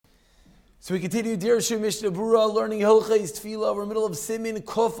So we continue, Dear Shir Mishnah Berurah, learning Hilchos Tefillah. We're in the middle of Simin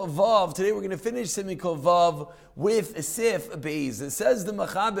Kuf Vav. Today we're going to finish Simin Kuf Vav with a Sif Beis. It says the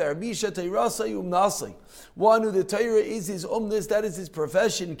Machaber, Misha Teirasa Yum Nasi. One who the Torah is his umnus, that is his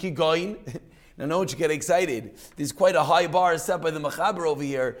profession, Kigoin. Now no one should get excited. There's quite a high bar set by the Machaber over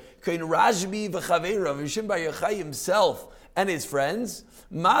here. Kain Rajbi v'Chavera, Rishim Bar Yochai himself and his friends.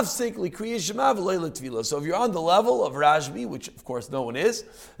 Mafsik likriya shema v'leila tefillah. So if you're on the level of Rashbi, which of course no one is,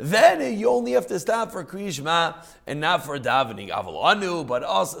 then you only have to stop for kriya shema and not for davening. Aval anu, but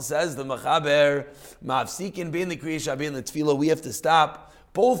also says the Machaber, mafsikin bein the kriya shema bein the tefillah. We have to stop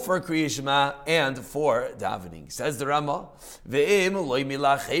both for kriya shema and for davening. Says the Rama, ve'im loy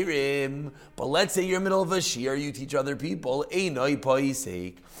milachirim. But let's say you're in the middle of a shir, you teach other people, einoi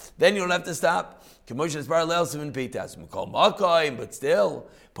paisek. Then you don't have to stop. But still, you should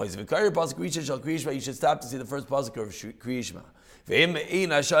stop to see the first pasuk of Kriya Shema.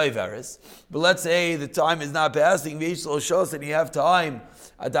 But let's say the time is not passing, and you have time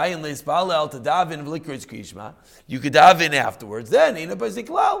to daven. You could daven afterwards. Then you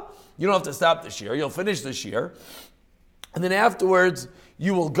don't have to stop the shir. You'll finish the shir, and then afterwards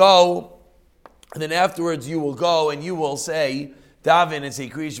you will go. And you will say daven and say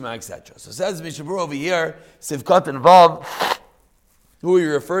Kriya Shema, etc. So says Mishnah Berurah over here, Sivkat and Vav, who are you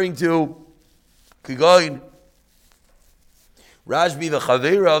referring to? Kigoin, Rashbi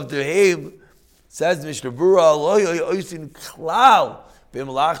v'Chavera of Dehev, says Mishnah Berurah, Lo yoisin klal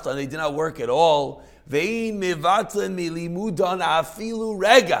b'malachta, they did not work at all. Ve'in mevatlen milimudan afilu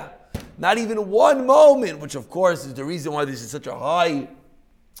rega, not even one moment, which of course is the reason why this is such a high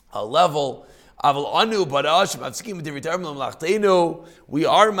level. Aval anu barash mafsikim b'divrei melachtenu. We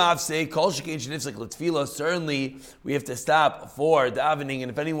are mafsek kol shekein shenifsek l'tefillah. Certainly, we have to stop for davening. And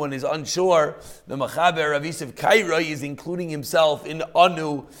if anyone is unsure, the Machaber Rav Yosef Kaira is including himself in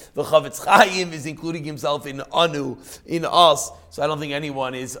anu. The Chavetz Chaim is including himself in anu, in us. So I don't think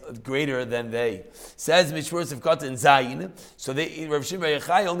anyone is greater than they. Says Mishmur Sivkat and Zayin. So Rav Shimon Bar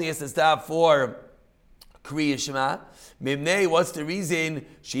Yochai only has to stop for Kriya Shema. Mimnei, what's the reason?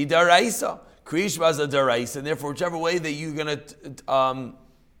 She daraisa. Kriya Shema is a daraisa, and therefore whichever way that you're going to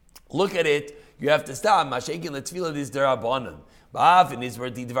look at it, you have to stop. Mashekin l'tefillah is derabanan. Ba'af and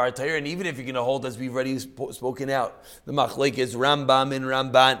Izvart Dvar Torah, and even if you're going to hold, as we've already spoken out, the machlek is Rambam and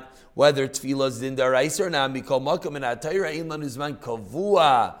Ramban, whether tefillah is in daraisa or not. Mikol makam and atayra in lanuzman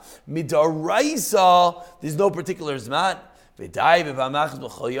kavua midaraisa. There's no particular zman. And it's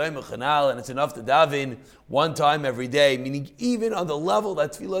enough to daven one time every day, meaning even on the level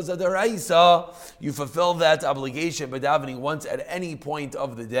that tefillah is a daraisa, you fulfill that obligation by davening once at any point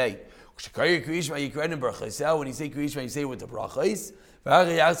of the day. When you say Kriya Shema, you say it with the brachos.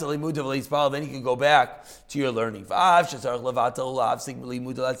 Then you can go back to your learning. It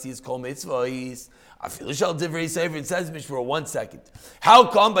says for 1 second. How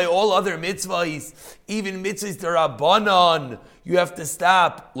come by all other mitzvahs, even mitzvahs derabanan, you have to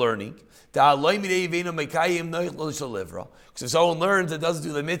stop learning? Because if someone learns and doesn't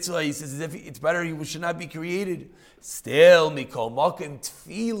do the mitzvah, he says as if it's better he should not be created. Still, mikol makim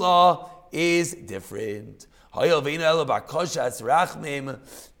tefillah is different. Kila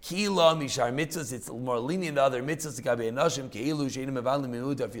mishar mitzvahs, it's more lenient than other mitzvahs.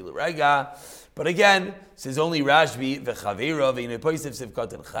 But again, says only Rashbi v'Chavera v'inei poisev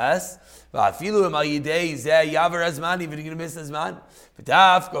sivkat and ches v'afilu im al yidei zeh yaver azman, even if you're going to miss the zman.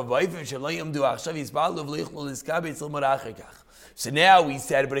 V'tafka v'ayfim shelo yamdu achshav yisbalu v'lichlu l'skabetz l'mar achekach. So now we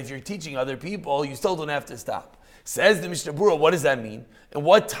said, but if you're teaching other people, you still don't have to stop. Says the Mishnah Berurah, what does that mean? And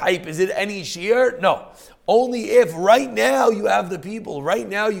what type? Is it any shir? No. Only if right now you have the people, right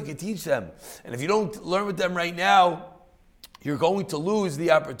now you can teach them. And if you don't learn with them right now, you're going to lose the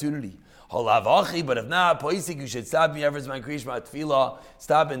opportunity. But if not, you should stop me every my Kriya Shema tefillah,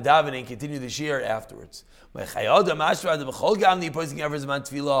 stop and daven and continue the shir afterwards. That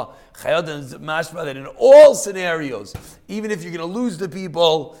in all scenarios, even if you're going to lose the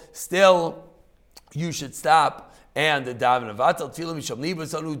people, still you should stop and daven.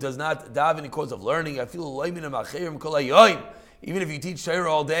 Someone who does not daven because of learning, even if you teach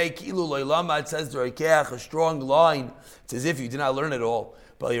Torah all day, it says a strong line. It's as if you did not learn it all.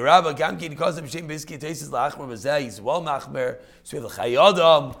 He's well machmer. So we have the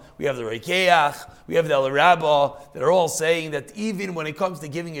Chayadam, we have the Rekeach, we have the El Rabbah that are all saying that even when it comes to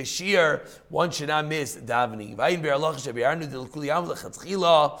giving a shir, one should not miss davening.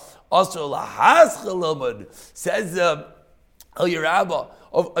 Says the El Yerabba,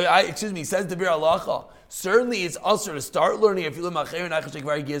 says the Bir Halacha. Certainly, it's also to start learning. If you look at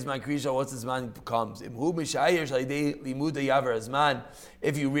once the man comes, if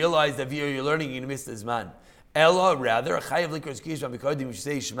you realize that you're learning, you miss the man. Ella, rather, you should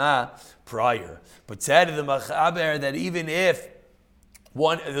say Shema prior. But said to the Machaber that even if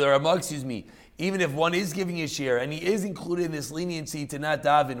even if one is giving a share and he is included in this leniency to not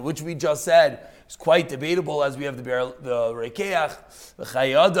daven, which we just said is quite debatable, as we have the Rekeach, the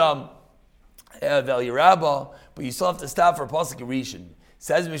Chayadam, the Yerabba, but you still have to stop for Pasuk Rishon.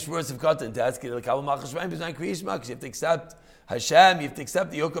 Says Mishmur Sivkatan, to ask you to because you have to accept Hashem, you have to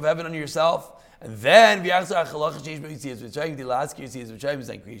accept the yoke of heaven on yourself. And then,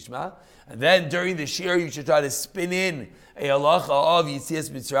 and then during the shir, you should try to spin in a halacha of Yitzias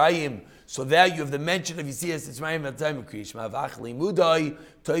Mitzrayim, so that you have the mention of Yitzias Mitzrayim at the time of Kriyishma.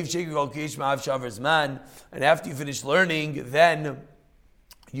 And after you finish learning, then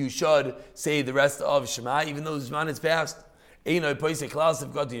you should say the rest of Shema, even though the Zman is past.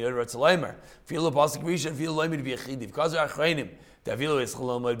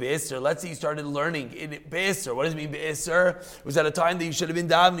 Let's say you start learning in Be'isr. What does it mean Be'isr? It was at a time that you should have been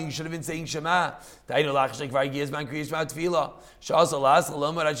davening, you should have been saying Shema.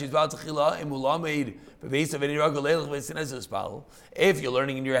 If you're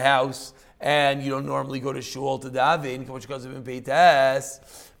learning in your house and you don't normally go to shul to daven,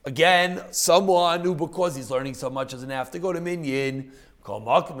 again, someone who, because he's learning so much, doesn't have to go to minyan,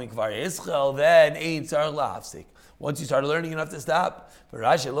 then ain't tzarich la'afsik. Once you start learning, you don't have to stop. But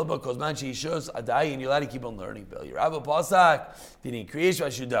Rashi Loba Kozman Sheishus Adai, and you're allowed to keep on learning. Bill, your Rabbi Pasak didn't create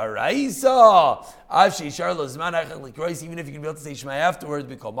Shudaraisa. Av Sheishar Lozman Achak Likrois. Even if you can be able to say Shema afterwards,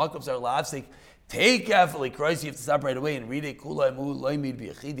 because Makov Sar La'afsik. Take carefully Likrois. You have to stop right away and read it. Kula Emu Loimid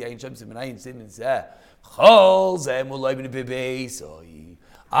Biachidi Ayin Shem Seminayin Sin and Zeh. Chol Zeh Emu Loimid Bebeisoi.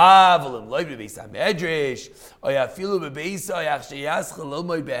 Avalim Loimid Bebeisa Medrash. Oya Filu Bebeisa. Yach Sheyas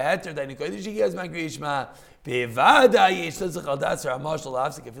Chalomoy Beheter. Dani Kodesh Yigaz Man Kriyishma. Of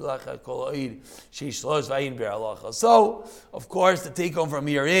course, the take home from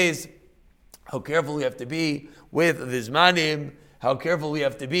here is how careful we have to be with the Zmanim, how careful we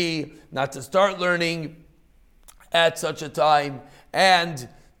have to be not to start learning at such a time, and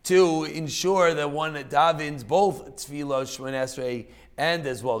to ensure that one davens both Tefillah, Shemona Esrei, and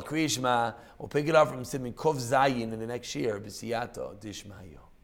as well Kriya Shema. We'll pick it up from Siman Kuf Zayin in the next year, B'siyata Dishmayo.